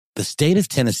The state of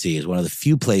Tennessee is one of the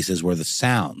few places where the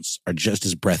sounds are just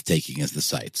as breathtaking as the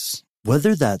sights.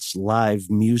 Whether that's live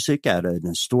music at an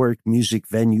historic music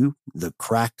venue, the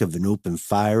crack of an open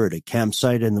fire at a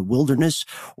campsite in the wilderness,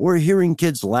 or hearing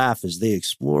kids laugh as they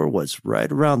explore what's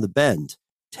right around the bend,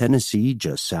 Tennessee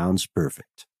just sounds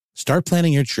perfect. Start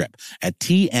planning your trip at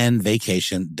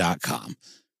tnvacation.com.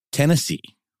 Tennessee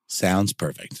sounds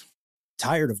perfect.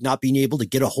 Tired of not being able to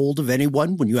get a hold of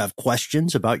anyone when you have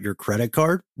questions about your credit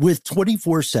card? With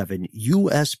 24/7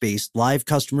 U.S.-based live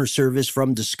customer service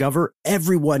from Discover,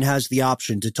 everyone has the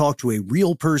option to talk to a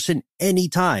real person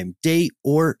anytime, day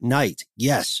or night.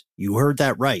 Yes, you heard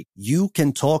that right. You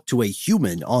can talk to a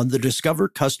human on the Discover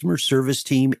customer service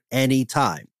team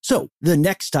anytime. So the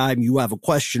next time you have a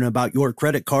question about your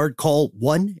credit card, call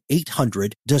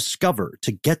 1-800-DISCOVER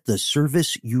to get the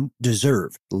service you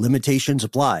deserve. Limitations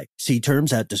apply. See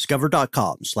terms at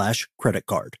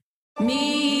discover.com/creditcard.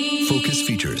 Focus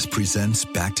Features presents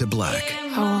Back to Black.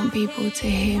 I want people to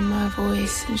hear my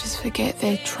voice and just forget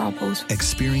their troubles.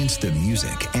 Experience the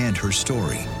music and her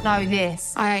story. Know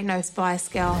this, I ain't no Spice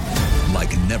Girl.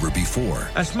 Like never before.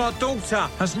 That's my daughter.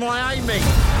 That's my Amy.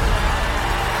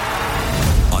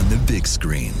 On the big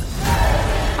screen.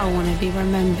 I want to be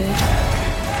remembered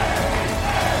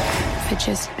for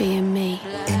just being me.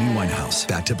 Amy Winehouse,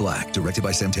 Back to Black, directed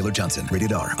by Sam Taylor Johnson.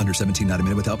 Rated R, under 17, not a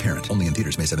minute without parent. Only in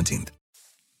theaters May 17th.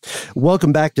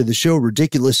 Welcome back to the show,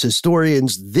 Ridiculous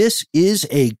Historians. This is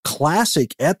a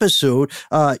classic episode.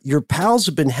 Your pals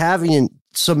have been having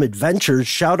some adventures.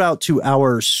 Shout out to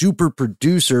our super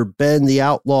producer, Ben the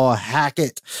Outlaw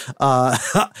Hackett.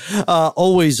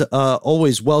 Always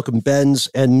welcome Ben's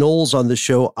and Noel's on the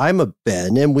show. I'm a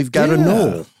Ben, and we've got a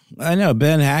Noel. I know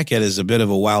Ben Hackett is a bit of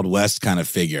a Wild West kind of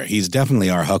figure. He's definitely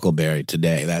our Huckleberry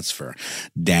today. That's for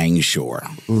dang sure.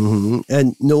 Mm-hmm.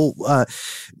 And no,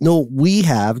 we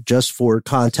have, just for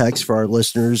context for our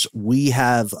listeners, we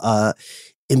have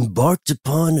embarked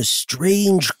upon a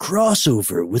strange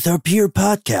crossover with our peer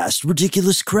podcast,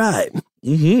 Ridiculous Crime.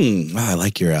 Mm-hmm. Oh, I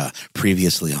like your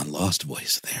previously on Lost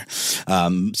voice there.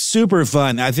 Super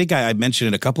fun. I think I mentioned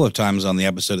it a couple of times on the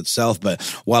episode itself, but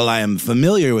while I am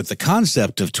familiar with the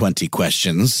concept of 20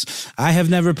 questions, I have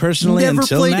never personally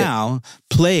until now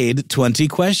played 20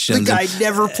 questions. The guy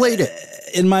never played it.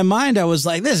 In my mind, I was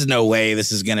like, there's no way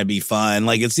this is going to be fun.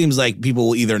 Like, it seems like people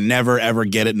will either never, ever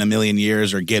get it in a million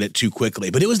years or get it too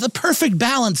quickly. But it was the perfect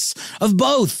balance of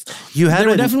both. There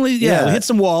were definitely, we hit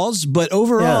some walls, but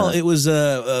overall, it was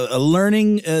a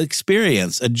learning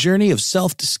experience, a journey of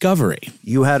self-discovery.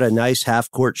 You had a nice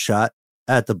half-court shot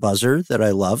at the buzzer that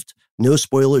I loved. No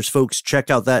spoilers, folks. Check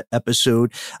out that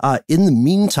episode. In the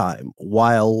meantime,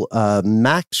 while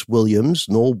Max Williams,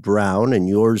 Noel Brown, and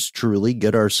yours truly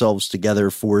get ourselves together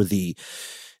for the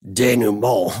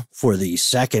denouement for the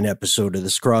second episode of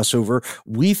this crossover,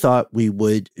 we thought we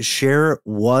would share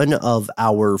one of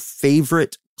our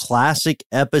favorite classic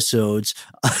episodes.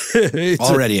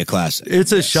 Already a classic.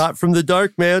 It's a shot from the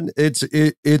dark, man.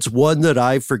 It's one that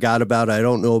I forgot about. I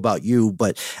don't know about you,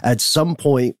 but at some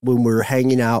point when we're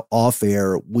hanging out off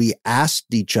air, we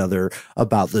asked each other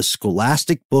about the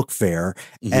Scholastic Book Fair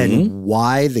and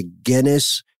why the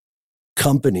Guinness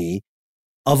company,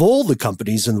 of all the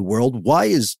companies in the world, why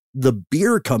is the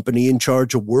beer company in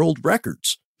charge of world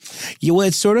records? Yeah, well,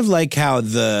 it's sort of like how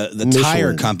the Michelin,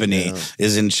 tire company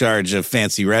is in charge of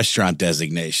fancy restaurant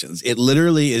designations. It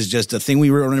literally is just a thing we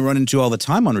run into all the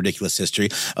time on Ridiculous History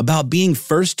about being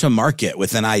first to market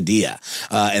with an idea.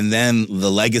 And then the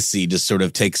legacy just sort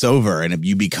of takes over and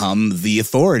you become the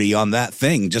authority on that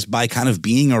thing just by kind of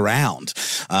being around.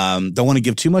 Don't want to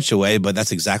give too much away, but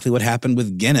that's exactly what happened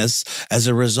with Guinness as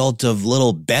a result of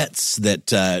little bets that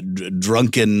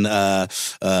drunken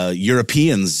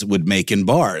Europeans would make in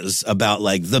bars about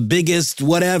like the biggest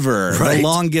whatever, the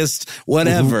longest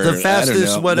whatever, the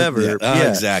fastest whatever.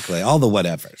 Exactly. All the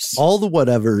whatevers. All the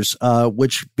whatevers,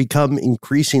 which become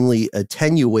increasingly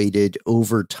attenuated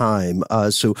over time.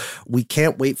 So we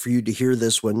can't wait for you to hear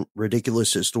this one,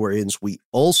 Ridiculous Historians. We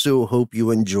also hope you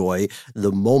enjoy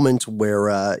the moment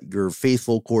where your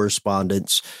faithful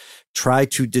correspondents try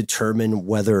to determine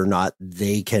whether or not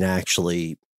they can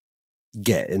actually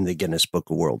get in the Guinness Book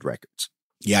of World Records.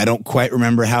 Yeah, I don't quite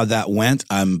remember how that went.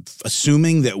 I'm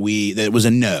assuming that it was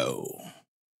a no.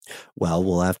 Well,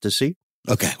 we'll have to see.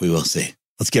 Okay, we will see.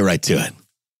 Let's get right to it.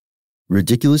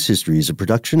 Ridiculous History is a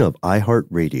production of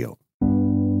iHeartRadio.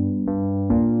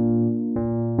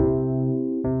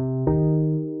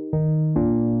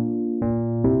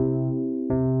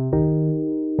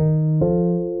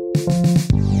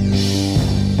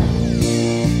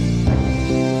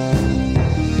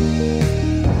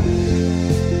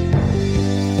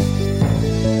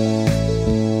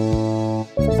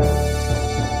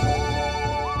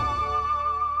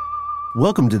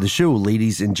 Welcome to the show,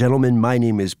 ladies and gentlemen. My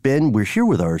name is Ben. We're here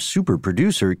with our super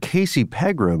producer, Casey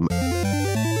Pegram.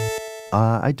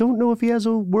 I don't know if he has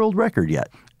a world record yet.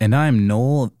 And I'm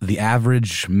Noel, the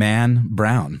average man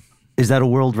Brown. Is that a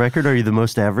world record? Are you the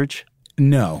most average?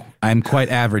 No, I'm quite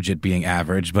average at being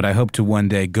average, but I hope to one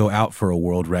day go out for a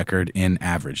world record in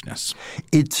averageness.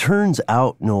 It turns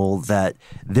out, Noel, that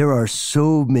there are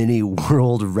so many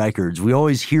world records. We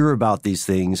always hear about these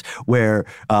things where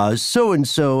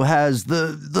so-and-so has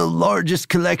the largest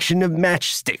collection of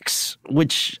matchsticks,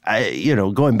 which,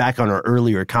 going back on our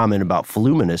earlier comment about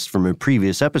voluminous from a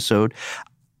previous episode,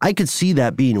 I could see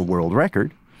that being a world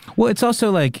record. Well, it's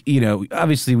also like,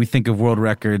 obviously we think of world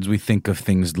records, we think of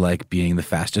things like being the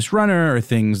fastest runner or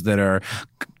things that are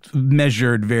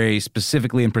measured very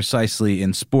specifically and precisely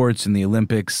in sports, in the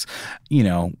Olympics,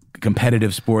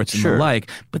 competitive sports and the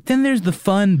like. But then there's the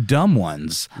fun, dumb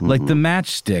ones, like the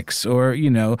matchsticks or,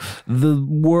 the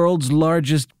world's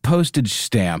largest postage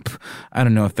stamp. I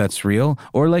don't know if that's real.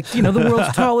 Or like, the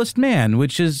world's tallest man,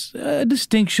 which is a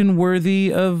distinction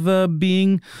worthy of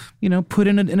being, put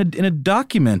in a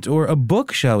document or a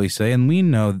book, shall we say. And we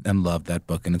know and love that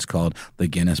book, and it's called the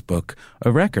Guinness Book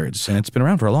of Records. And it's been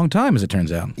around for a long time, as it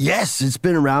turns out. Yes, it's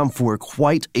been around for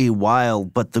quite a while.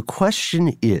 But the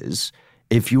question is,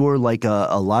 if you're like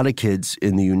a lot of kids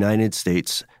in the United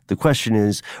States, the question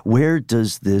is, where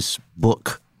does this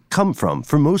book come from?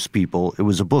 For most people, it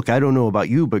was a book. I don't know about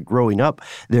you, but growing up,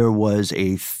 there was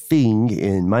a thing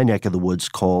in my neck of the woods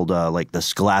called the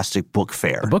Scholastic Book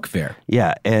Fair. The book fair.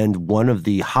 Yeah, and one of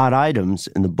the hot items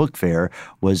in the book fair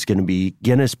was going to be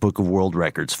Guinness Book of World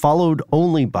Records, followed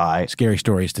only by... Scary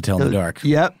Stories to Tell in the Dark.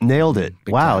 Yep, nailed it.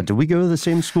 Big wow, time. Did we go to the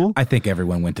same school? I think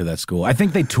everyone went to that school. I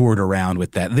think they toured around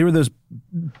with that. There were those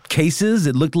cases.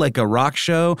 It looked like a rock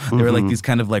show. They were like these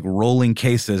kind of like rolling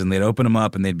cases, and they'd open them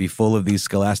up and they'd be full of these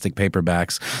Scholastic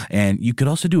paperbacks. And you could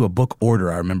also do a book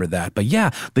order. I remember that. But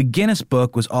yeah, the Guinness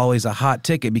book was always a hot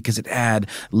ticket because it had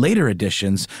later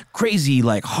editions, crazy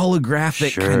like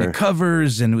holographic kind of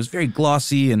covers, and it was very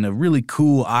glossy and a really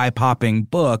cool eye-popping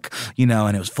book,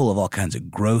 and it was full of all kinds of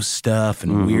gross stuff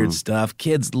and weird stuff.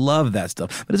 Kids love that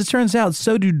stuff. But as it turns out,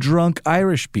 so do drunk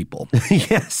Irish people.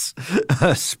 Yes.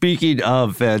 Speaking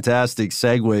of fantastic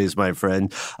segues, my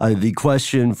friend, the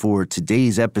question for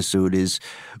today's episode is,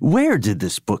 where did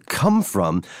this book come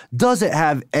from? Does it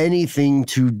have anything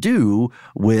to do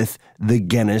with the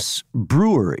Guinness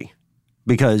Brewery?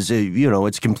 Because,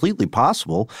 it's completely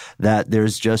possible that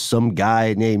there's just some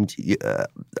guy named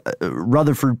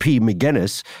Rutherford P.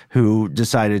 McGuinness who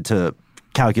decided to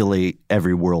calculate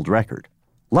every world record.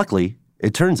 Luckily,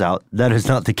 it turns out that is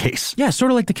not the case. Yeah, sort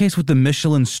of like the case with the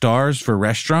Michelin stars for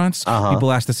restaurants.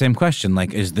 People ask the same question,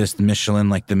 like, is this Michelin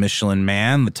like the Michelin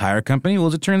Man, the tire company? Well,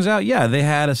 as it turns out, yeah, they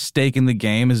had a stake in the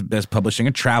game as publishing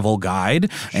a travel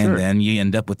guide, and then you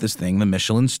end up with this thing, the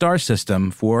Michelin star system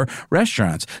for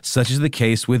restaurants. Such is the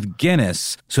case with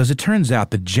Guinness. So as it turns out,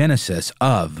 the genesis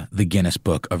of the Guinness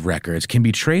Book of Records can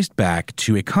be traced back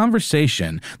to a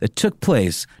conversation that took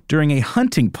place during a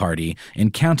hunting party in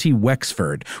County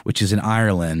Wexford, which is in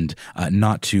Ireland,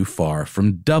 not too far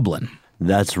from Dublin.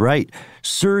 That's right.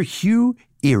 Sir Hugh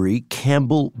Erie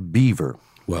Campbell Beaver.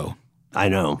 Whoa. I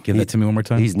know. Give that to me one more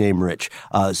time. He's name rich.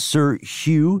 Sir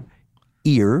Hugh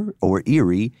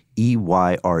Erie,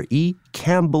 E-Y-R-E,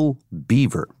 Campbell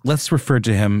Beaver. Let's refer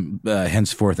to him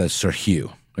henceforth as Sir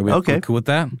Hugh. Are we cool with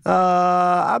that?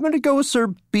 I'm going to go with Sir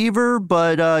Beaver,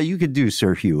 but you could do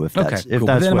Sir Hugh if that's cool.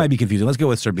 Then it might be confusing. Let's go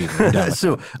with Sir Beaver.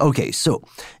 So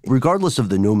regardless of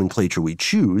the nomenclature we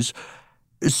choose,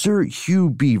 Sir Hugh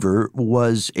Beaver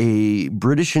was a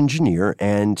British engineer,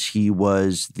 and he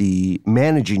was the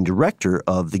managing director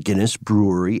of the Guinness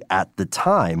Brewery at the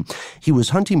time. He was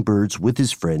hunting birds with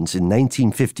his friends in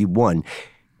 1951.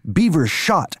 Beaver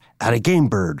shot at a game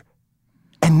bird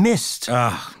and missed.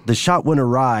 The shot went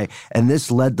awry, and this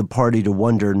led the party to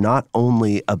wonder not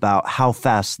only about how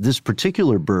fast this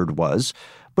particular bird was,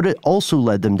 but it also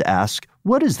led them to ask,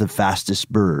 what is the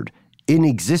fastest bird in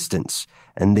existence?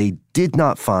 And they did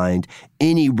not find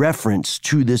any reference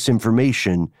to this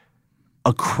information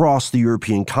across the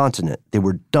European continent. They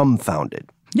were dumbfounded.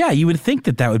 Yeah, you would think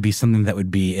that would be something that would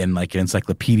be in like an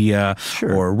encyclopedia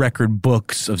or record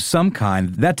books of some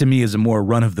kind. That to me is a more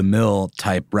run-of-the-mill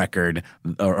type record,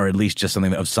 or at least just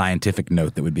something of scientific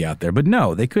note that would be out there. But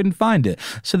no, they couldn't find it.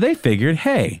 So they figured,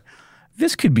 hey,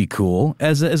 this could be cool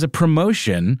as a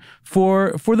promotion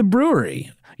for the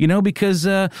brewery. because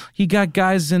you got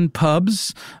guys in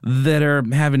pubs that are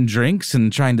having drinks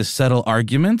and trying to settle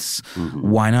arguments. Mm-hmm.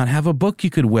 Why not have a book you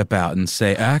could whip out and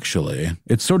say, actually?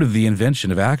 It's sort of the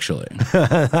invention of actually.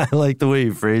 I like the way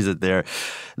you phrase it there.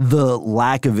 The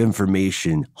lack of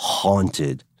information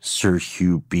haunted Sir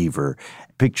Hugh Beaver.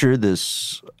 Picture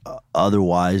this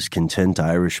otherwise content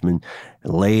Irishman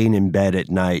laying in bed at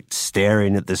night,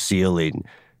 staring at the ceiling,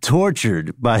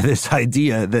 tortured by this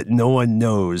idea that no one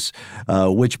knows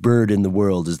which bird in the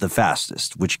world is the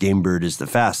fastest, which game bird is the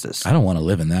fastest. I don't want to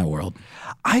live in that world.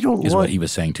 Is what he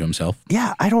was saying to himself.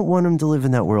 Yeah, I don't want him to live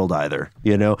in that world either,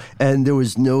 And there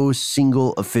was no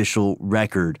single official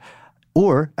record.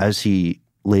 Or, as he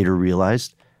later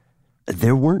realized,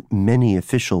 there weren't many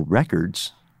official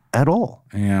records at all.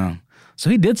 Yeah. So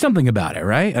he did something about it,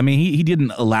 right? I mean, he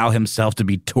didn't allow himself to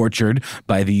be tortured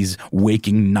by these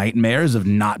waking nightmares of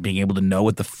not being able to know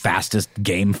what the fastest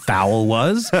game fowl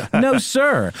was. No,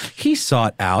 sir. He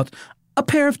sought out a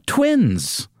pair of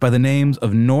twins by the names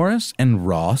of Norris and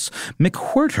Ross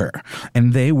McWhirter.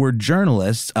 And they were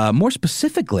journalists. More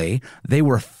specifically, they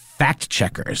were fact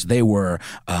checkers. They were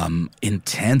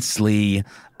intensely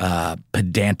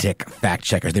pedantic fact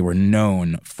checkers. They were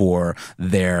known for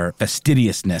their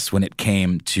fastidiousness when it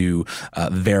came to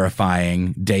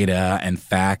verifying data and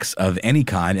facts of any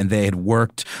kind. And they had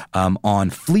worked on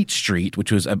Fleet Street,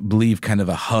 which was, I believe, kind of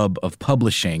a hub of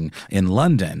publishing in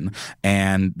London.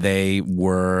 And they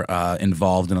were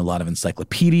involved in a lot of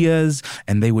encyclopedias,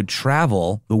 and they would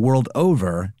travel the world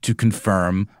over to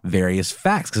confirm various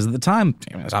facts. Because at the time,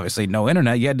 there's obviously no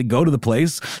internet. You had to go to the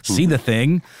place, see the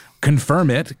thing, confirm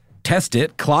it, test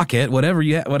it, clock it, what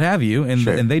have you,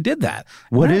 and they did that.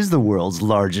 What is the world's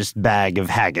largest bag of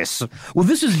haggis? Well,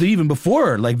 this is even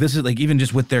before, this is even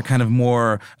just with their kind of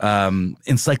more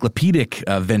encyclopedic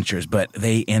ventures, but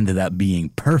they ended up being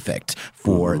perfect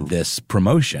for this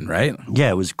promotion, right?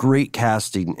 Yeah, it was great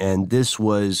casting, and this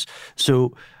was,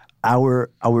 so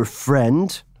our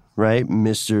friend, right,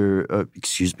 Sir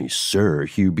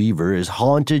Hugh Beaver is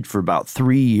haunted for about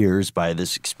 3 years by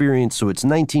this experience. So it's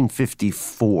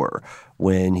 1954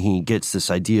 when he gets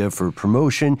this idea for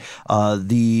promotion.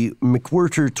 The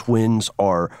McWhirter twins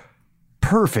are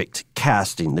perfect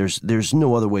casting. There's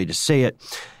no other way to say it.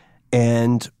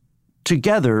 And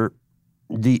together,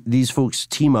 these folks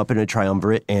team up in a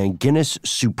triumvirate, and Guinness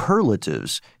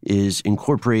Superlatives is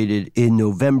incorporated in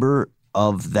November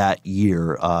of that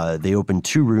year. They opened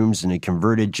 2 rooms in a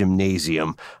converted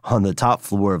gymnasium on the top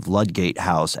floor of Ludgate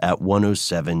House at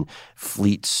 107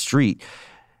 Fleet Street.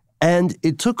 And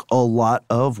it took a lot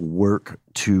of work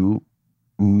to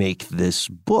make this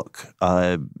book.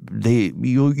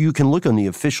 You can look on the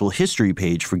official history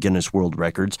page for Guinness World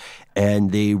Records,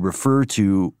 and they refer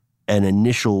to an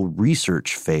initial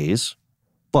research phase,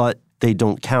 but they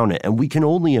don't count it. And we can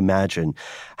only imagine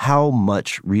how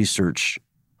much research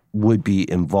would be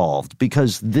involved,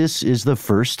 because this is the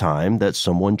first time that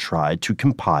someone tried to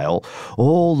compile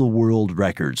all the world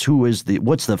records. What's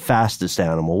the fastest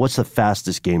animal? What's the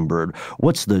fastest game bird?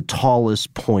 What's the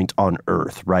tallest point on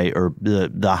Earth, right? Or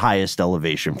the highest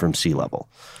elevation from sea level?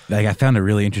 I found a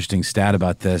really interesting stat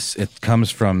about this. It comes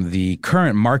from the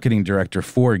current marketing director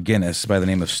for Guinness by the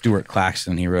name of Stuart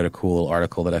Claxton. He wrote a cool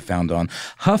article that I found on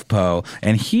HuffPo,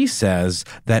 and he says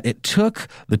that it took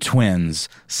the twins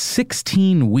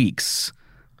 16 weeks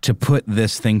to put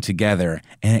this thing together,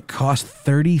 and it cost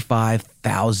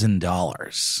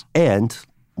 $35,000. And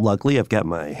luckily, I've got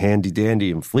my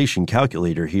handy-dandy inflation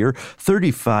calculator here.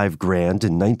 $35,000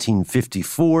 in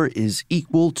 1954 is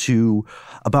equal to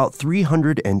about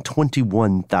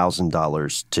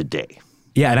 $321,000 today.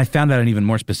 Yeah, and I found out an even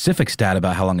more specific stat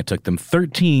about how long it took them.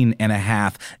 13 and a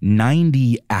half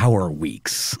 90-hour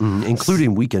weeks.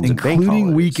 Including weekends and bank holidays.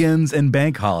 Including weekends and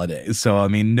bank holidays. So, I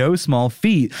mean, no small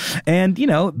feat. And, the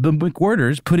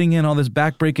McWhirters putting in all this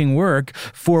backbreaking work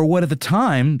for what at the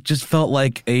time just felt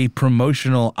like a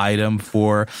promotional item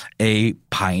for a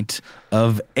pint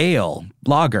of ale.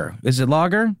 Lager. Is it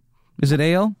lager? Is it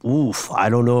ale? Oof, I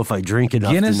don't know if I drink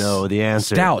enough Guinness, to know the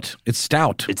answer. Stout. It's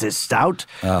stout. It's a stout?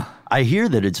 I hear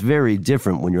that it's very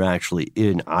different when you're actually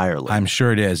in Ireland. I'm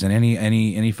sure it is. And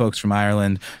any folks from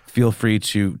Ireland, feel free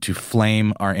to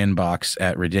flame our inbox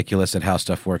at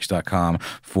ridiculous@howstuffworks.com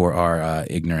for our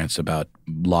ignorance about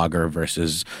lager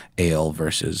versus ale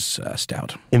versus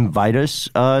stout. Invite us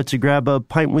to grab a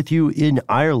pint with you in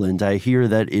Ireland. I hear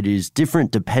that it is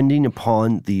different depending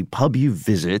upon the pub you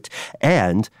visit,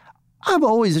 and I'm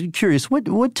always curious,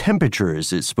 what temperature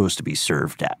is it supposed to be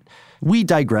served at? We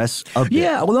digress a bit.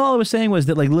 Yeah, well, all I was saying was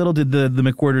that, like, little did the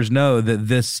McWhirters know that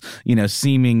this,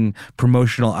 seeming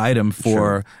promotional item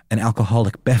for an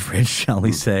alcoholic beverage, shall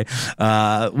we say,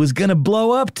 was going to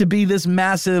blow up to be this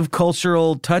massive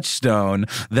cultural touchstone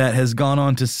that has gone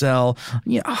on to sell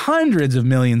hundreds of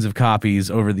millions of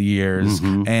copies over the years,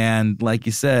 and, like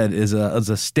you said, is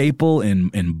a staple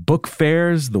in book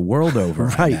fairs the world over.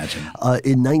 Right. I imagine.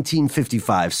 In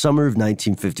 1955, summer of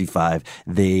 1955,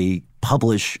 they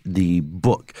publish the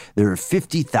book. There are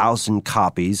 50,000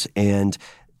 copies, and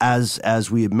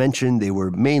as we had mentioned, they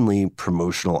were mainly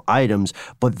promotional items.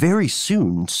 But very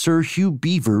soon, Sir Hugh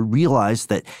Beaver realized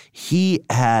that he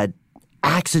had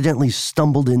accidentally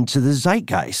stumbled into the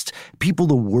zeitgeist. People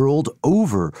the world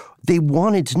over, they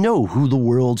wanted to know who the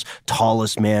world's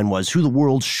tallest man was, who the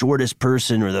world's shortest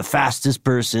person, or the fastest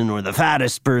person, or the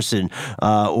fattest person,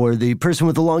 or the person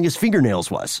with the longest fingernails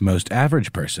was. Most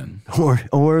average person.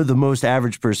 Or the most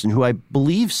average person, who I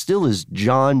believe still is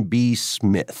John B.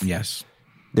 Smith. Yes.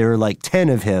 There are like 10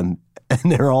 of him, and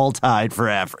they're all tied for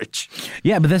average.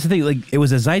 Yeah, but that's the thing. Like, it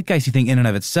was a zeitgeisty thing in and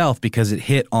of itself because it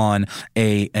hit on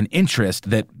an interest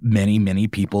that many, many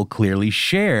people clearly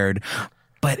shared.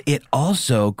 But it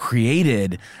also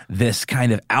created this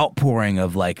kind of outpouring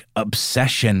of, like,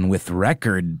 obsession with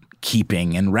record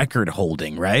keeping and record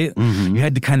holding, right? You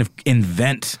had to kind of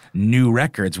invent new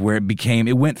records where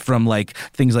it went from, like,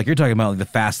 things like you're talking about, like the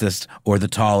fastest or the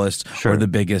tallest or the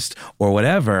biggest or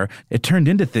whatever. It turned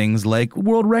into things like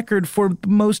world record for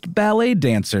most ballet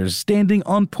dancers standing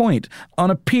on point on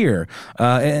a pier.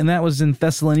 And that was in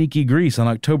Thessaloniki, Greece on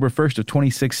October 1st of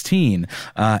 2016.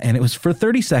 And it was for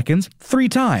 30 seconds, 3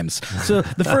 times. So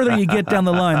the further you get down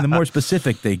the line, the more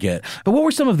specific they get. But what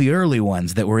were some of the early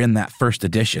ones that were in that first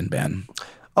edition, Ben?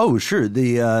 Oh, sure.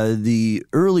 The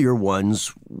earlier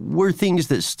ones were things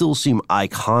that still seem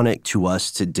iconic to us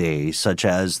today, such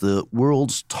as the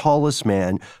world's tallest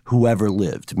man who ever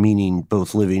lived, meaning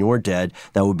both living or dead.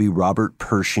 That would be Robert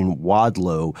Pershing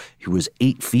Wadlow. He was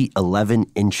 8 feet 11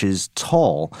 inches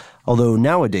tall. Although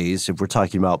nowadays, if we're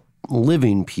talking about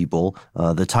living people,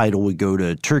 the title would go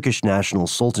to Turkish national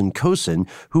Sultan Kosin,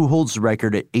 who holds the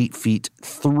record at 8 feet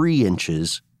 3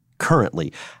 inches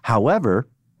currently. However,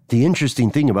 the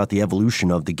interesting thing about the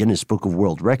evolution of the Guinness Book of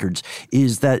World Records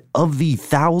is that of the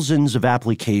thousands of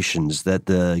applications that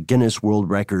the Guinness World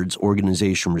Records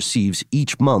organization receives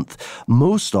each month,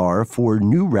 most are for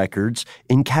new records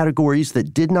in categories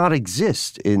that did not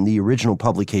exist in the original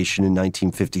publication in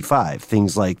 1955.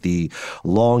 Things like the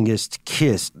longest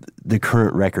kiss. The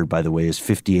current record, by the way, is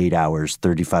 58 hours,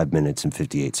 35 minutes, and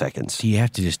 58 seconds. Do you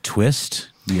have to just twist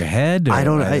your head? I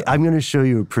don't. I'm going to show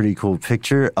you a pretty cool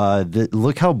picture.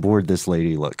 Look how bored this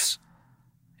lady looks.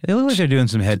 They look like they're doing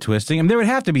some head twisting. I mean, there would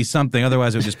have to be something.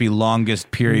 Otherwise, it would just be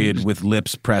longest period with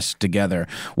lips pressed together.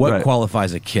 What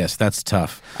qualifies a kiss? That's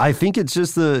tough. I think it's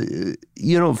just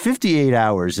 58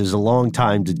 hours is a long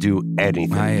time to do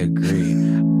anything. I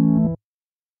agree.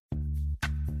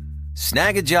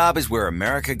 Snag a Job is where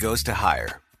America goes to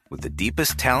hire, with the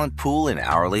deepest talent pool in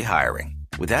hourly hiring.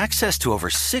 With access to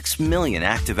over 6 million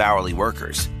active hourly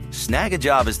workers, Snag a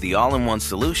Job is the all-in-one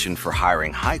solution for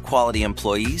hiring high-quality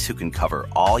employees who can cover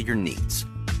all your needs.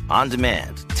 On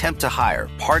demand, temp to hire,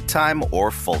 part-time or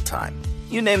full-time.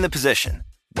 You name the position.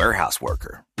 Warehouse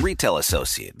worker, retail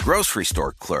associate, grocery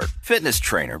store clerk, fitness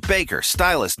trainer, baker,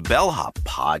 stylist, bellhop,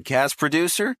 podcast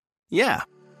producer. Yeah,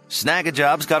 Snag a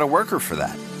Job's got a worker for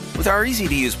that. With our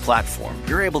easy-to-use platform,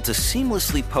 you're able to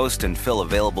seamlessly post and fill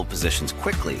available positions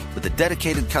quickly with a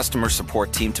dedicated customer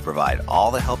support team to provide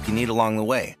all the help you need along the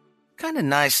way. Kind of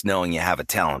nice knowing you have a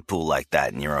talent pool like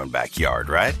that in your own backyard,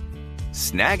 right?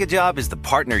 Snag a Job is the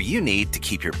partner you need to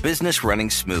keep your business running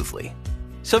smoothly.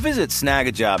 So visit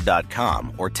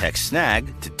snagajob.com or text snag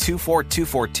to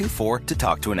 242424 to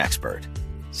talk to an expert.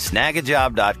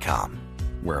 Snagajob.com,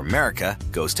 where America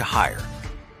goes to hire.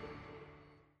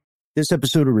 This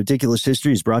episode of Ridiculous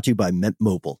History is brought to you by Mint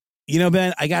Mobile. You know,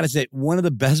 Ben, I got to say, one of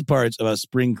the best parts about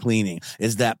spring cleaning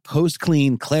is that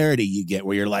post-clean clarity you get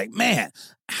where you're like, man,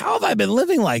 how have I been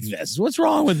living like this? What's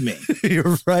wrong with me?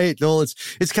 You're right, Noel.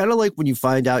 It's kind of like when you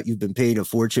find out you've been paying a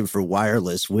fortune for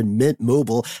wireless when Mint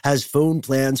Mobile has phone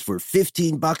plans for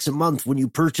 $15 a month when you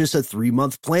purchase a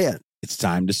 3-month plan. It's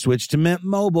time to switch to Mint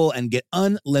Mobile and get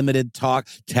unlimited talk,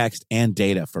 text, and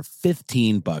data for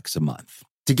 $15 a month.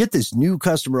 To get this new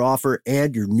customer offer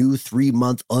and your new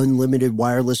 3-month unlimited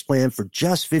wireless plan for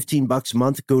just $15 a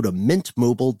month, go to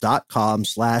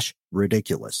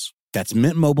mintmobile.com/ridiculous. That's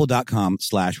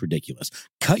mintmobile.com/ridiculous.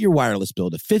 Cut your wireless bill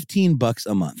to $15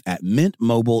 a month at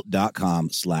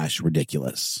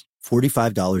mintmobile.com/ridiculous.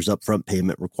 $45 upfront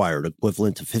payment required,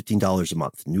 equivalent to $15 a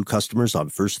month. New customers on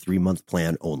first 3-month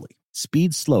plan only.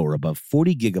 Speed slower above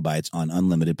 40 gigabytes on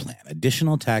unlimited plan.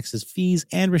 Additional taxes, fees,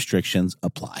 and restrictions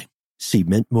apply. See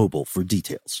Mint Mobile for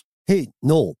details. Hey,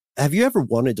 Noel, have you ever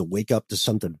wanted to wake up to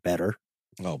something better?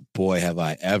 Oh, boy, have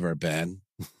I ever been.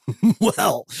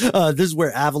 Well, this is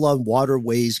where Avalon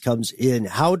Waterways comes in.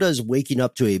 How does waking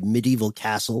up to a medieval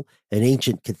castle, an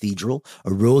ancient cathedral,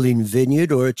 a rolling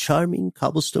vineyard, or a charming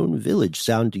cobblestone village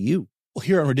sound to you? Well,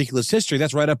 here on Ridiculous History,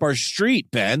 that's right up our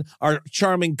street, Ben, our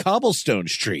charming cobblestone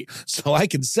street. So I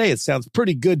can say it sounds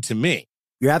pretty good to me.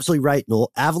 You're absolutely right,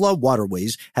 Noel. Avalon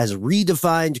Waterways has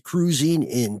redefined cruising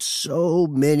in so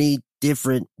many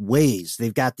different ways.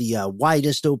 They've got the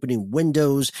widest opening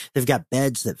windows. They've got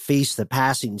beds that face the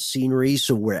passing scenery.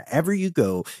 So wherever you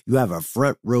go, you have a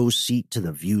front row seat to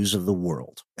the views of the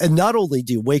world. And not only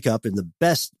do you wake up in the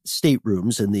best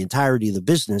staterooms in the entirety of the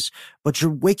business, but you're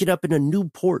waking up in a new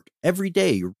port every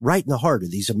day. You're right in the heart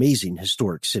of these amazing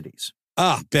historic cities.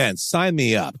 Ah, Ben, sign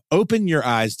me up. Open your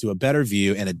eyes to a better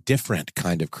view and a different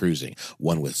kind of cruising.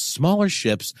 One with smaller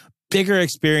ships, bigger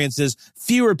experiences,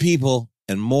 fewer people,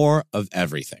 and more of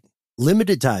everything.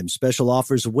 Limited time special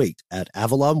offers await at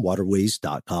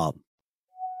avalonwaterways.com.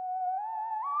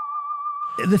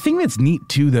 The thing that's neat,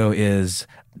 too, though, is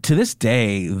to this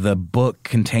day, the book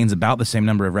contains about the same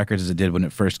number of records as it did when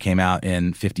it first came out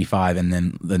in 55 and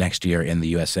then the next year in the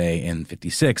USA in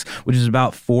 56, which is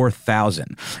about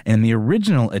 4,000. In the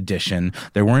original edition,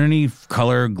 there weren't any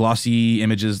color glossy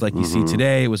images like you see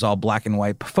today. It was all black and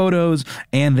white photos,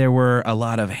 and there were a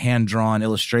lot of hand-drawn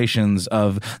illustrations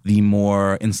of the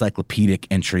more encyclopedic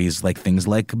entries, like things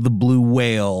like the blue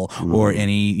whale or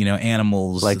any,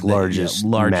 animals. Like largest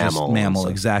mammal.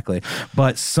 Exactly.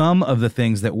 But some of the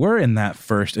things that were in that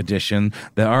first edition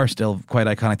that are still quite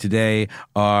iconic today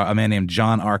are a man named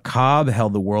John R. Cobb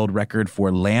held the world record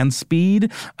for land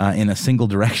speed in a single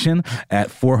direction at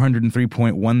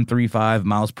 403.135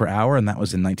 miles per hour, and that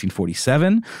was in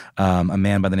 1947. A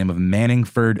man by the name of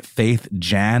Manningford Faith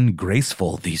Jan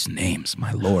Graceful. These names,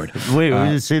 my lord.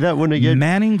 Wait, say that one again.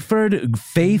 Manningford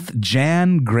Faith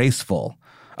Jan Graceful.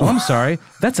 Oh, I'm sorry.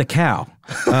 That's a cow.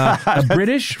 A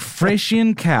British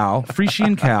Frisian cow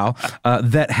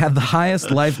that had the highest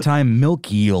lifetime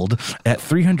milk yield at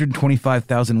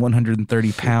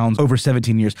 325,130 pounds over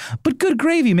 17 years. But good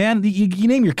gravy, man. You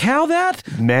name your cow that?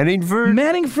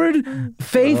 Manningford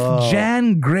Faith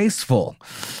Jan Graceful.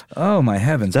 Oh, my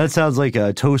heavens. That sounds like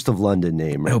a Toast of London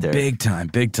name right there. Big time.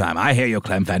 I hear you,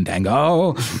 Clem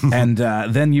Fandango. And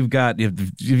then you've got, if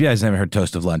you guys never heard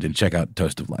Toast of London, check out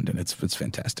Toast of London. It's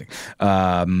fantastic.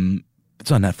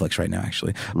 It's on Netflix right now,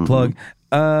 actually. Plug.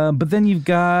 But then you've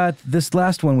got this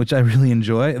last one, which I really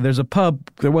enjoy. There was a pub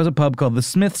called the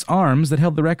Smith's Arms that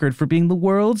held the record for being the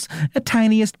world's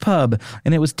tiniest pub.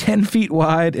 And it was 10 feet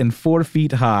wide and 4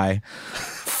 feet high.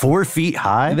 4 feet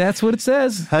high? That's what it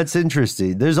says. That's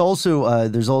interesting. There's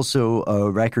also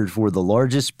a record for the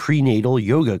largest prenatal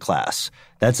yoga class.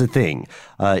 That's a thing.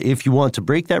 If you want to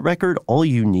break that record, all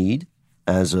you need,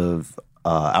 as of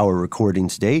our recording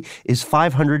today, is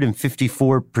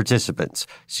 554 participants.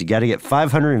 So you got to get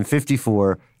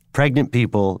 554 pregnant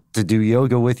people to do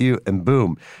yoga with you, and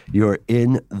boom, you're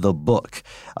in the book.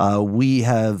 We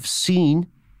have seen,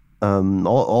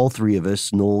 all three of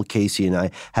us, Noel, Casey, and I,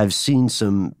 have seen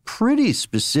some pretty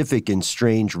specific and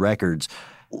strange records.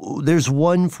 There's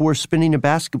one for spinning a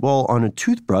basketball on a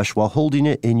toothbrush while holding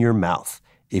it in your mouth.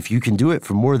 If you can do it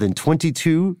for more than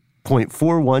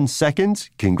 22.41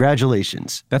 seconds,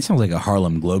 congratulations. That sounds like a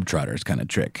Harlem Globetrotters kind of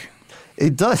trick.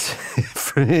 It does.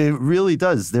 It really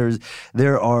does.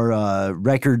 There are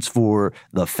records for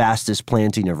the fastest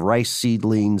planting of rice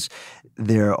seedlings.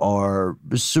 There are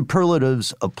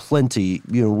superlatives aplenty.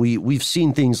 We've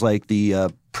seen things like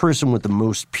the person with the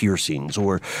most piercings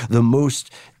or the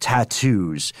most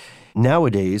tattoos.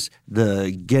 Nowadays,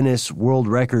 the Guinness World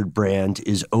Record brand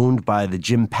is owned by the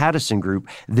Jim Pattison Group.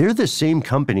 They're the same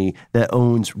company that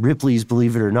owns Ripley's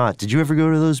Believe It or Not. Did you ever go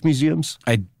to those museums?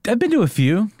 I've been to a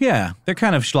few, yeah. They're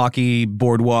kind of schlocky,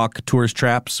 boardwalk, tourist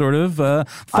traps, sort of. Fun,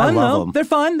 I love them. They're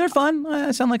fun.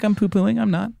 I sound like I'm poo-pooing.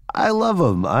 I'm not. I love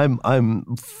them. I'm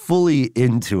fully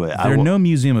into it. They're no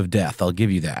museum of death, I'll give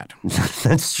you that.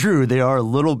 That's true. They are a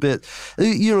little bit,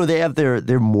 they have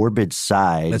their morbid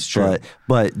side. That's true.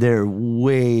 But they're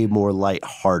way more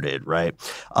lighthearted, right?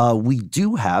 We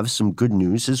do have some good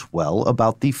news as well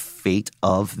about the fate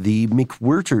of the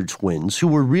McWhirter twins, who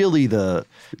were really the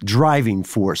driving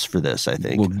force for this, I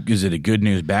think. Well, is it a good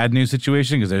news, bad news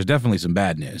situation? Because there's definitely some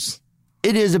bad news.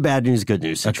 It is a bad news, good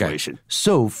news situation. Okay.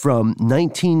 So from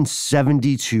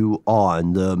 1972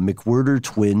 on, the McWhirter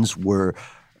twins were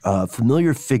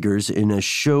familiar figures in a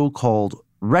show called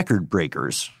Record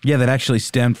Breakers. Yeah, that actually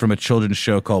stemmed from a children's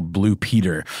show called Blue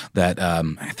Peter that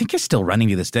I think is still running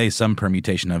to this day, some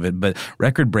permutation of it. But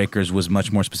Record Breakers was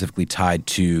much more specifically tied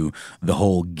to the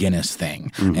whole Guinness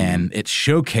thing. Mm-hmm. And it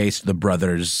showcased the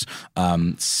brothers'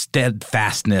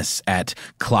 steadfastness at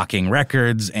clocking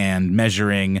records and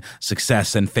measuring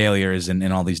success and failures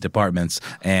in all these departments.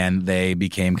 And they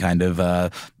became kind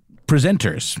of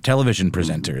presenters, television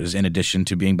presenters, in addition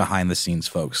to being behind-the-scenes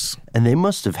folks. And they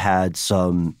must have had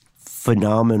some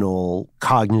phenomenal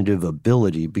cognitive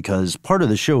ability because part of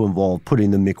the show involved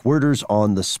putting the McWhirters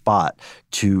on the spot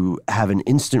to have an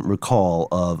instant recall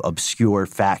of obscure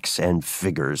facts and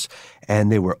figures. And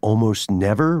they were almost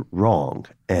never wrong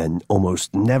and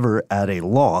almost never at a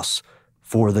loss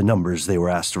for the numbers they were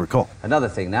asked to recall. Another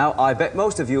thing now, I bet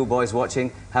most of you boys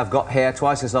watching have got hair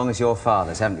twice as long as your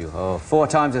fathers, haven't you? Or 4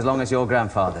 times as long as your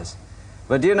grandfathers.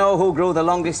 But do you know who grew the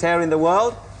longest hair in the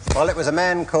world? Well, it was a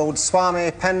man called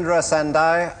Swami Pendra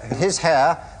Sandai. His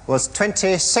hair was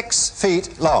 26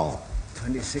 feet long.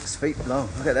 26 feet long,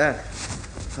 look at that.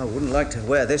 I wouldn't like to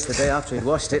wear this the day after he'd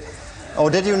washed it. Oh,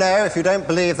 did you know, if you don't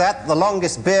believe that, the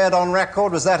longest beard on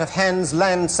record was that of Hans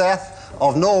Landseth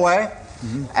of Norway.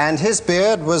 Mm-hmm. And his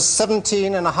beard was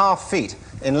 17.5 feet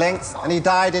in length, and he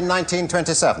died in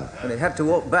 1927. And he had to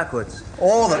walk backwards.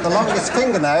 Or that the longest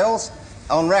fingernails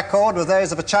on record were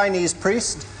those of a Chinese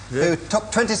priest who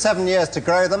took 27 years to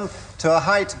grow them to a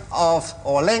height of,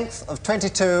 or length of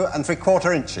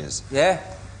 22.75 inches. Yeah,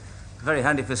 very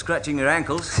handy for scratching your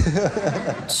ankles.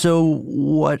 So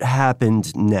what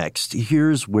happened next?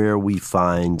 Here's where we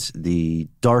find the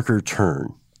darker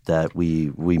turn that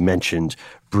we mentioned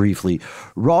briefly.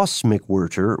 Ross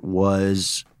McWhirter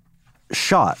was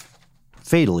shot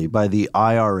fatally by the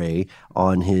IRA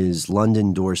on his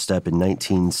London doorstep in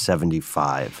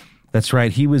 1975. That's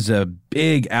right. He was a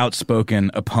big,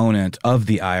 outspoken opponent of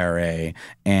the IRA,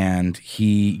 and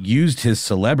he used his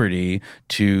celebrity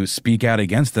to speak out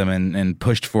against them and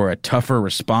pushed for a tougher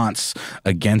response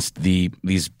against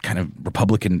these kind of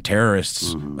Republican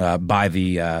terrorists by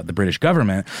the British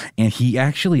government. And he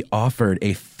actually offered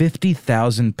a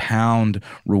 £50,000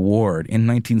 reward in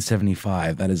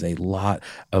 1975. That is a lot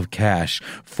of cash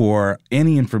for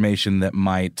any information that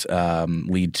might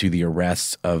lead to the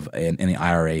arrests of any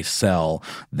IRA cell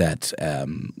that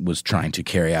was trying to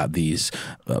carry out these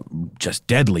just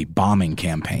deadly bombing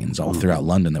campaigns all throughout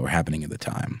London that were happening at the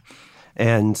time.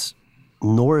 And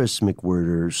Norris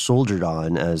McWhirter soldiered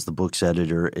on as the book's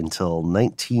editor until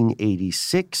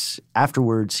 1986.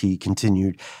 Afterwards, he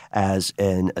continued as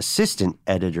an assistant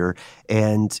editor,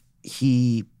 and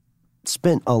he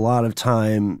spent a lot of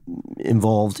time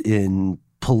involved in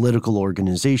political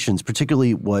organizations,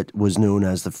 particularly what was known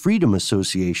as the Freedom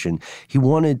Association. He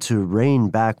wanted to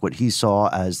rein back what he saw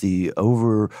as the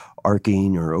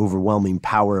overarching or overwhelming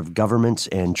power of governments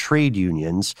and trade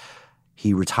unions.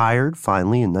 He retired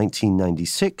finally in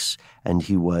 1996, and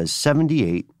he was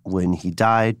 78 when he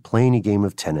died playing a game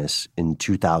of tennis in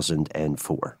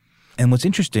 2004. And what's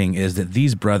interesting is that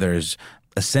these brothers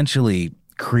essentially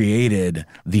created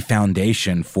the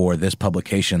foundation for this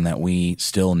publication that we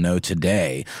still know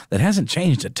today that hasn't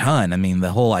changed a ton. I mean,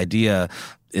 the whole idea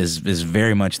is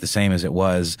very much the same as it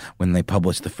was when they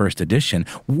published the first edition,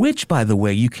 which, by the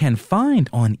way, you can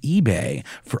find on eBay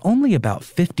for only about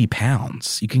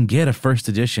 £50. You can get a first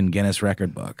edition Guinness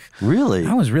record book. Really?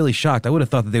 I was really shocked. I would have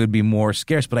thought that they would be more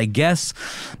scarce, but I guess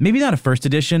maybe not a first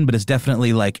edition, but it's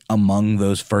definitely like among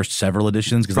those first several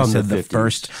editions, because they said the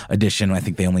first edition, I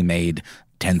think they only made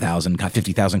 50,000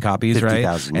 copies, 50,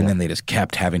 right? 000, and then they just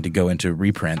kept having to go into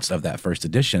reprints of that first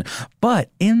edition.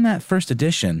 But in that first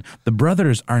edition, the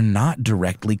brothers are not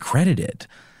directly credited.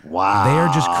 Wow. They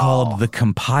are just called the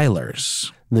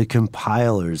compilers. The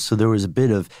compilers. So there was a bit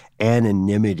of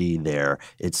anonymity there.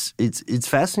 It's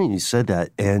fascinating you said that.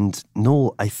 And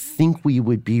Noel, I think we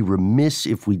would be remiss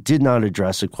if we did not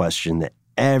address a question that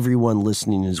everyone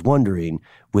listening is wondering,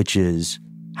 which is,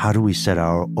 how do we set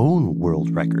our own world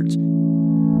records?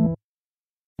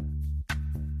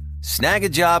 Snag a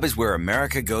Job is where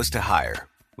America goes to hire,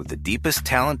 with the deepest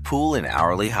talent pool in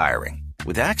hourly hiring.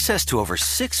 With access to over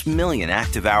 6 million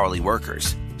active hourly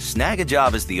workers, Snag a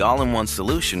Job is the all-in-one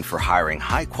solution for hiring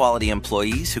high-quality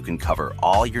employees who can cover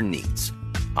all your needs.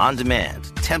 On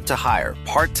demand, temp to hire,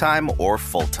 part-time or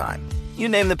full-time. You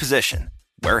name the position.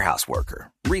 Warehouse worker,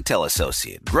 retail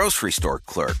associate, grocery store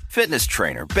clerk, fitness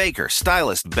trainer, baker,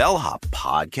 stylist, bellhop,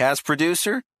 podcast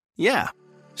producer. Yeah,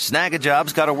 Snag a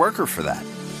Job's got a worker for that.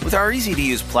 With our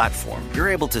easy-to-use platform, you're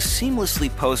able to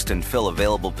seamlessly post and fill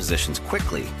available positions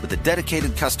quickly with a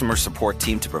dedicated customer support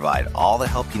team to provide all the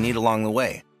help you need along the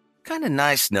way. Kind of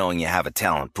nice knowing you have a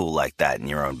talent pool like that in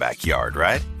your own backyard,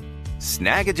 right?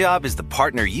 Snagajob is the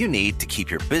partner you need to keep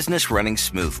your business running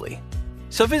smoothly.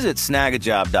 So visit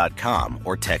snagajob.com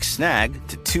or text snag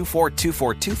to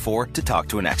 242424 to talk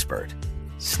to an expert.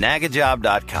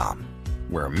 Snagajob.com,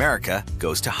 where America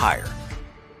goes to hire.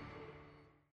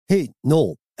 Hey,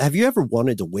 Noel, have you ever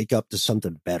wanted to wake up to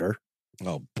something better?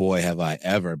 Oh, boy, have I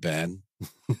ever been.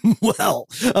 Well,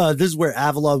 this is where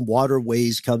Avalon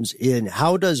Waterways comes in.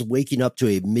 How does waking up to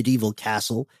a medieval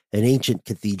castle, an ancient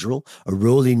cathedral, a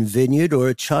rolling vineyard, or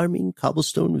a charming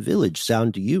cobblestone village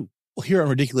sound to you? Well, here on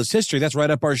Ridiculous History, that's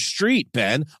right up our street,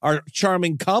 Ben, our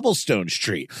charming cobblestone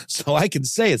street. So I can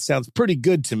say it sounds pretty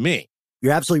good to me.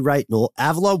 You're absolutely right, Noel.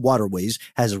 Avalon Waterways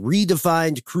has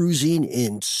redefined cruising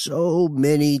in so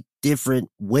many different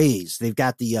ways. They've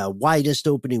got the widest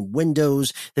opening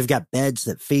windows. They've got beds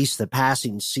that face the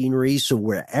passing scenery. So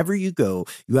wherever you go,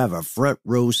 you have a front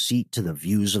row seat to the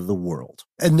views of the world.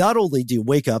 And not only do you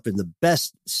wake up in the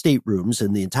best staterooms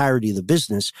in the entirety of the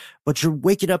business, but you're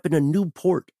waking up in a new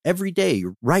port every day.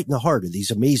 You're right in the heart of these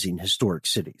amazing historic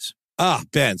cities. Ah,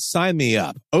 Ben, sign me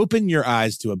up. Open your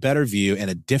eyes to a better view and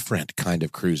a different kind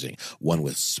of cruising. One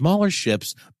with smaller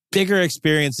ships, bigger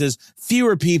experiences,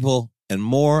 fewer people, and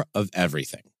more of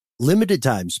everything. Limited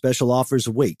time special offers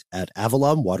await at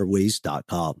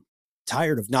avalonwaterways.com.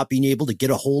 Tired of not being able to get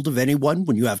a hold of anyone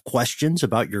when you have questions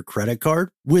about your credit card?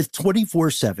 With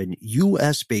 24/7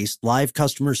 U.S.-based live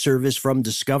customer service from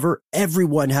Discover,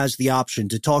 everyone has the option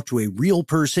to talk to a real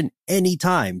person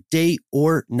anytime, day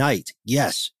or night.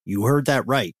 Yes, you heard that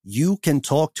right. You can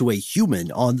talk to a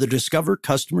human on the Discover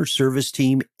customer service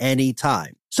team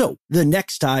anytime. So the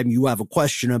next time you have a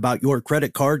question about your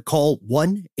credit card, call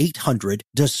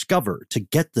 1-800-DISCOVER to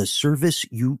get the service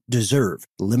you deserve.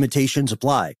 Limitations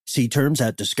apply. See terms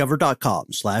at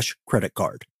discover.com/credit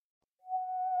card.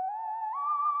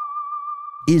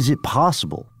 Is it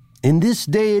possible? In this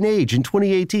day and age, in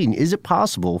 2018, is it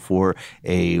possible for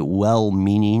a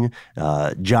well-meaning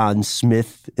John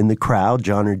Smith in the crowd,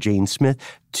 John or Jane Smith,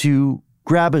 to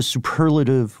grab a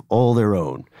superlative all their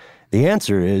own? The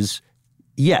answer is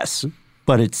yes,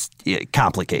 but it's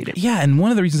complicated. Yeah, and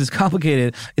one of the reasons it's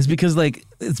complicated is because, like,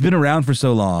 it's been around for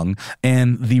so long,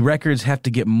 and the records have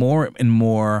to get more and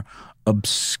more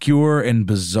obscure and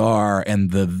bizarre,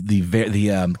 and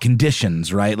the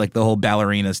conditions, right? Like the whole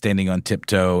ballerina standing on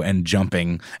tiptoe and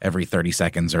jumping every 30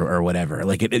 seconds or whatever.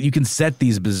 Like you can set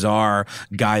these bizarre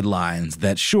guidelines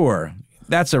that, sure,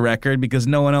 that's a record because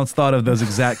no one else thought of those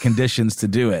exact conditions to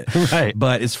do it. Right.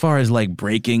 But as far as like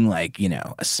breaking, like, you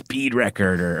know, a speed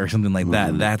record or something like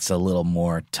that, that's a little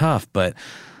more tough. But,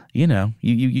 you know,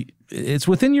 you it's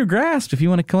within your grasp if you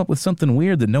want to come up with something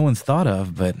weird that no one's thought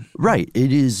of. But right.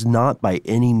 It is not by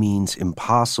any means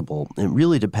impossible. It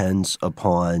really depends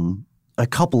upon a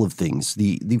couple of things.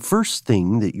 The first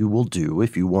thing that you will do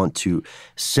if you want to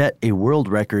set a world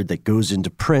record that goes into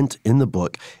print in the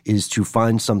book is to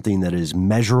find something that is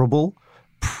measurable,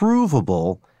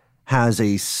 provable, has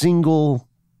a single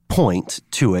point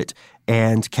to it,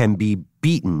 and can be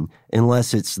beaten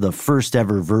unless it's the first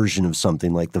ever version of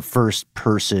something, like the first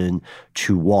person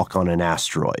to walk on an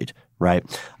asteroid, right?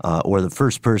 Or the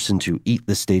first person to eat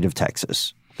the state of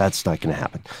Texas. That's not going to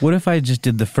happen. What if I just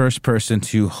did the first person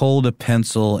to hold a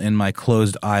pencil in my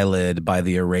closed eyelid by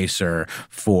the eraser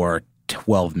for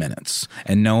 12 minutes,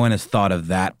 and no one has thought of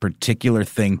that particular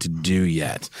thing to do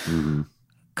yet? Mm-hmm.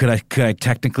 Could I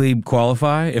technically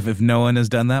qualify if no one has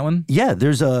done that one? Yeah,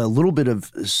 there's a little bit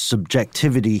of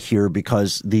subjectivity here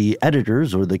because the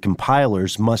editors or the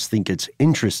compilers must think it's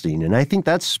interesting. And I think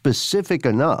that's specific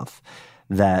enough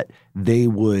that they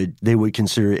would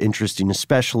consider it interesting,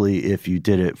 especially if you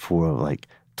did it for like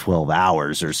 12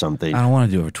 hours or something. I don't want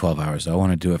to do it for 12 hours. I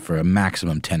want to do it for a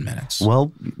maximum 10 minutes.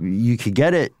 Well, you could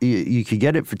get it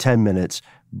for 10 minutes,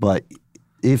 but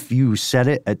if you set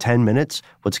it at 10 minutes,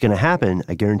 what's going to happen,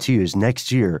 I guarantee you, is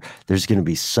next year there's going to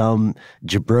be some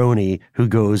jabroni who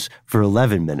goes for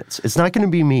 11 minutes. It's not going to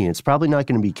be me. It's probably not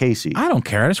going to be Casey. I don't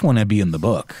care. I just want to be in the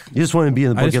book. You just want to be in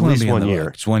the book at least 1 year.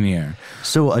 It's 1 year.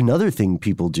 So another thing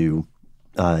people do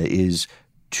is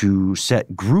to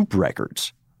set group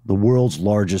records. The world's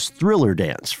largest thriller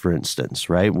dance, for instance,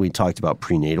 right? We talked about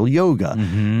prenatal yoga.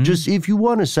 Mm-hmm. Just if you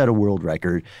want to set a world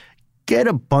record, get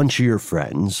a bunch of your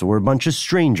friends or a bunch of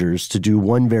strangers to do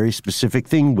one very specific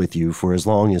thing with you for as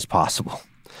long as possible,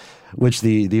 which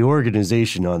the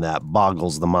organization on that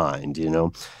boggles the mind, you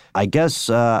know. I guess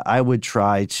I would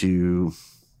try to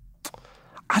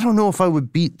 – I don't know if I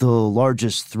would beat the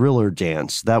largest thriller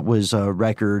dance. That was a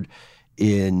record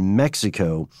in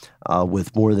Mexico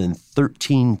with more than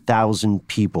 13,000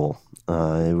 people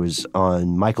It was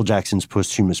on Michael Jackson's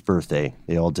posthumous birthday.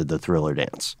 They all did the Thriller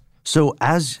dance. So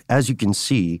as you can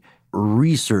see,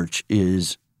 research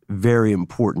is very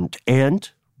important. And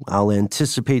I'll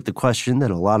anticipate the question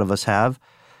that a lot of us have.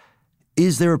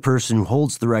 Is there a person who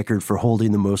holds the record for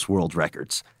holding the most world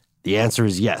records? The answer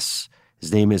is yes.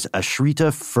 His name is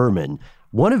Ashrita Furman.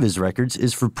 One of his records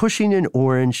is for pushing an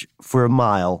orange for a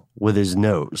mile with his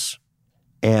nose.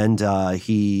 And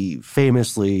he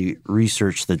famously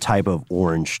researched the type of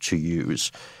orange to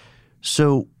use.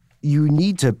 So you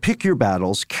need to pick your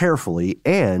battles carefully,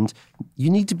 and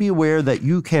you need to be aware that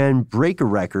you can break a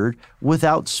record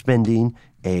without spending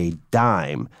a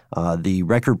dime. The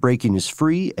record breaking is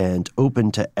free and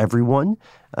open to everyone.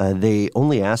 They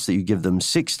only ask that you give them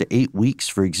 6 to 8 weeks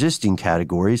for existing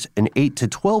categories and 8 to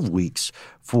 12 weeks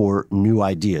for new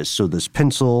ideas. So this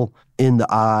pencil in the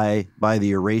eye by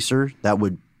the eraser, that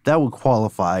would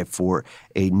qualify for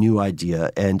a new idea.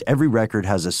 And every record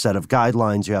has a set of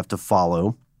guidelines you have to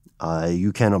follow.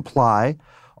 You can apply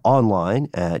online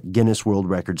at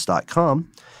GuinnessWorldRecords.com,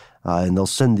 and they'll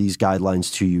send these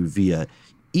guidelines to you via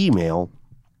email.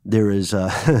 There is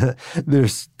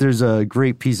there's a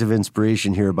great piece of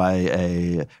inspiration here by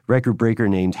a record breaker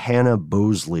named Hannah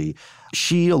Bosley.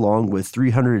 She, along with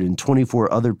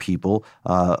 324 other people,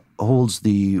 holds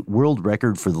the world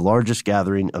record for the largest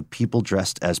gathering of people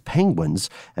dressed as penguins.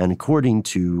 And according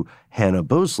to Hannah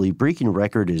Bosley, breaking a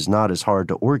record is not as hard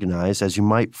to organize as you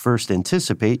might first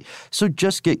anticipate. So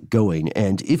just get going.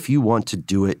 And if you want to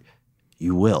do it,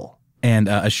 you will. And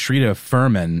Ashrita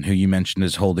Furman, who you mentioned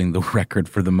is holding the record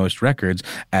for the most records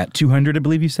at 200, I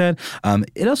believe you said.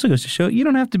 It also goes to show you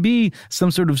don't have to be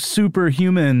some sort of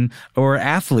superhuman or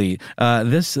athlete.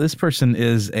 This person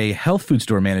is a health food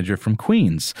store manager from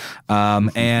Queens.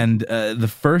 And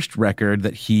the first record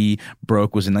that he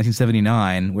broke was in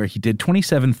 1979, where he did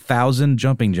 27,000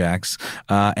 jumping jacks.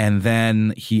 And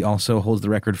then he also holds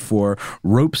the record for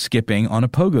rope skipping on a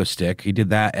pogo stick. He did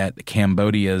that at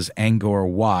Cambodia's Angkor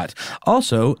Wat.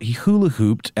 Also, he hula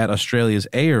hooped at Australia's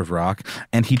Ayers Rock,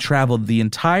 and he traveled the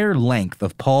entire length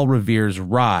of Paul Revere's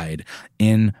ride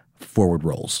in forward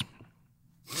rolls.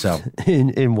 So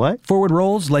in what? Forward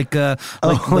rolls, like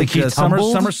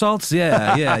somersaults.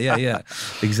 Yeah.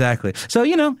 Exactly. So,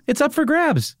 it's up for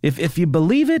grabs. If you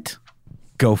believe it,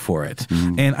 go for it.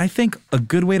 And I think a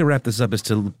good way to wrap this up is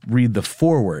to read the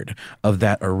foreword of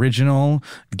that original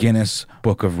Guinness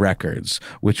Book of Records,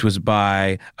 which was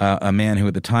by a man who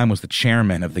at the time was the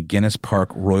chairman of the Guinness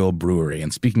Park Royal Brewery.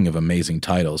 And speaking of amazing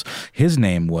titles, his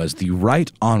name was the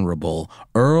Right Honorable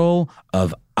Earl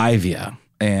of Ivia.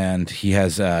 And he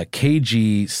has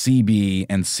KG, CB,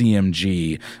 and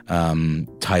CMG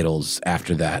titles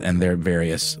after that, and their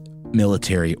various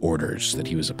military orders that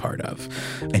he was a part of.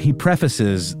 And he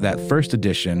prefaces that first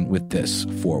edition with this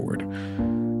foreword.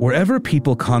 Wherever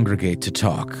people congregate to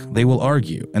talk, they will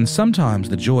argue, and sometimes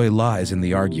the joy lies in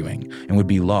the arguing and would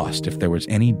be lost if there was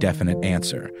any definite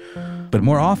answer. But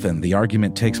more often, the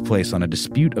argument takes place on a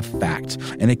dispute of fact,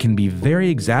 and it can be very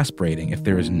exasperating if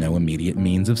there is no immediate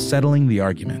means of settling the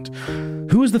argument.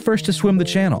 Who is the first to swim the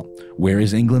channel? Where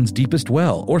is England's deepest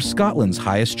well, or Scotland's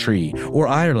highest tree, or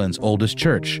Ireland's oldest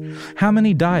church? How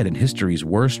many died in history's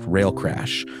worst rail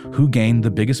crash? Who gained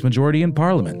the biggest majority in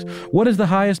Parliament? What is the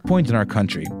highest point in our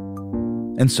country?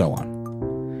 And so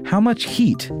on. How much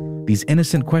heat these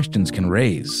innocent questions can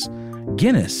raise.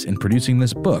 Guinness, in producing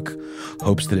this book,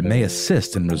 hopes that it may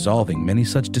assist in resolving many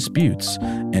such disputes,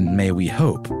 and may, we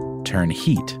hope, turn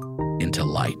heat into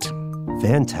light.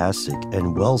 Fantastic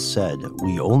and well said.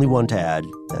 We only want to add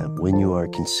that when you are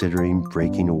considering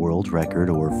breaking a world record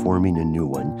or forming a new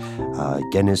one,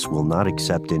 Guinness will not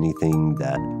accept anything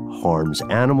that harms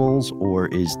animals or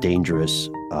is dangerous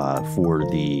for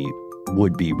the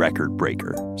would-be record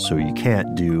breaker. So you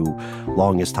can't do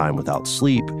longest time without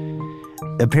sleep.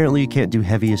 Apparently you can't do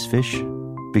heaviest fish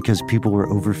because people were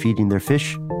overfeeding their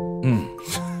fish.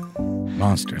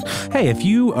 Monsters. Hey, if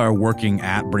you are working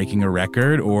at breaking a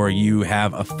record, or you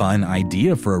have a fun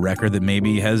idea for a record that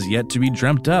maybe has yet to be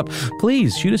dreamt up,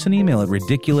 please shoot us an email at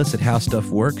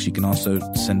ridiculous@howstuffworks. You can also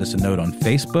send us a note on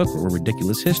Facebook, or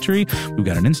Ridiculous History. We've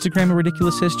got an Instagram of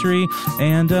Ridiculous History,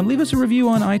 and leave us a review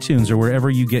on iTunes or wherever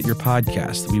you get your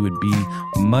podcasts. We would be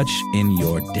much in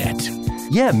your debt.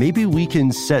 Yeah, maybe we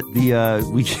can set the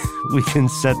we can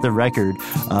set the record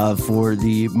for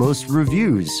the most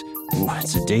reviews. Ooh,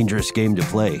 it's a dangerous game to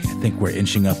play. I think we're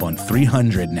inching up on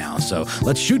 300 now, so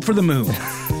let's shoot for the moon.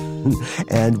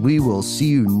 And we will see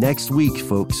you next week,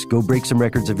 folks. Go break some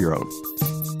records of your own.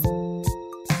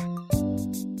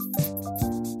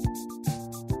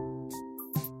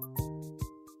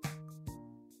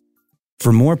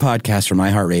 For more podcasts from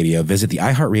iHeartRadio, visit the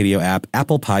iHeartRadio app,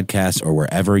 Apple Podcasts, or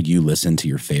wherever you listen to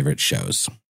your favorite shows.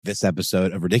 This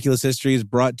episode of Ridiculous History is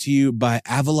brought to you by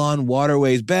Avalon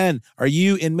Waterways. Ben, are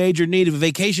you in major need of a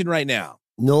vacation right now?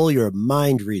 Noel, you're a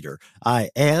mind reader.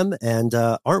 I am, and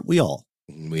aren't we all?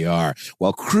 We are.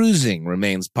 While cruising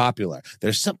remains popular,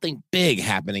 there's something big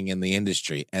happening in the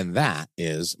industry, and that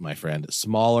is, my friend,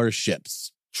 smaller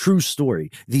ships. True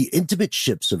story. The intimate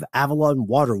ships of Avalon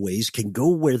Waterways can go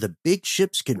where the big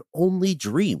ships can only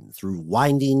dream, through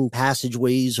winding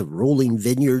passageways of rolling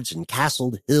vineyards and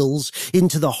castled hills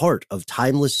into the heart of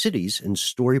timeless cities and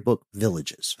storybook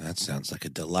villages. That sounds like a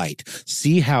delight.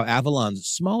 See how Avalon's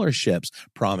smaller ships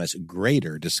promise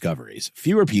greater discoveries,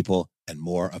 fewer people, and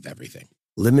more of everything.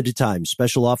 Limited time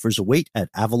special offers await at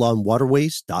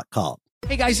avalonwaterways.com.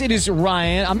 Hey guys, it is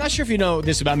Ryan. I'm not sure if you know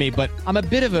this about me, but I'm a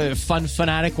bit of a fun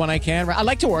fanatic when I can. I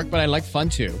like to work, but I like fun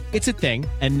too. It's a thing.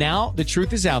 And now the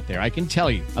truth is out there. I can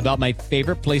tell you about my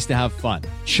favorite place to have fun.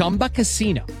 Chumba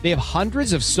Casino. They have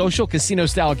hundreds of social casino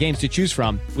style games to choose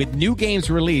from with new games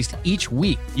released each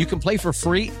week. You can play for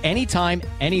free anytime,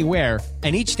 anywhere.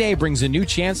 And each day brings a new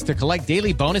chance to collect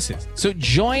daily bonuses. So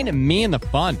join me in the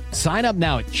fun. Sign up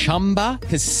now at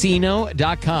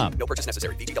ChumbaCasino.com. No purchase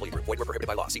necessary. VGW Group. Void where prohibited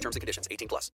by law. See terms and conditions.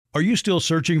 18+. Are you still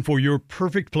searching for your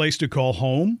perfect place to call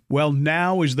home? Well,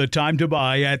 now is the time to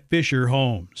buy at Fisher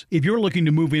Homes. If you're looking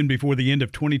to move in before the end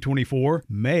of 2024,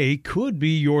 May could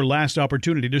be your last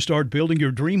opportunity to start building your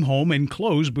dream home and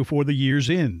close before the year's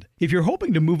end. If you're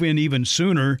hoping to move in even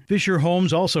sooner, Fisher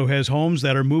Homes also has homes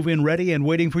that are move-in ready and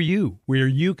waiting for you, where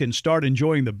you can start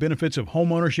enjoying the benefits of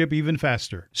homeownership even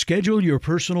faster. Schedule your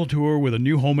personal tour with a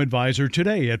new home advisor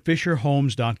today at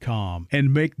FisherHomes.com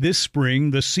and make this spring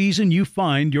the season you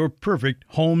find your perfect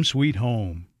home sweet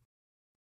home.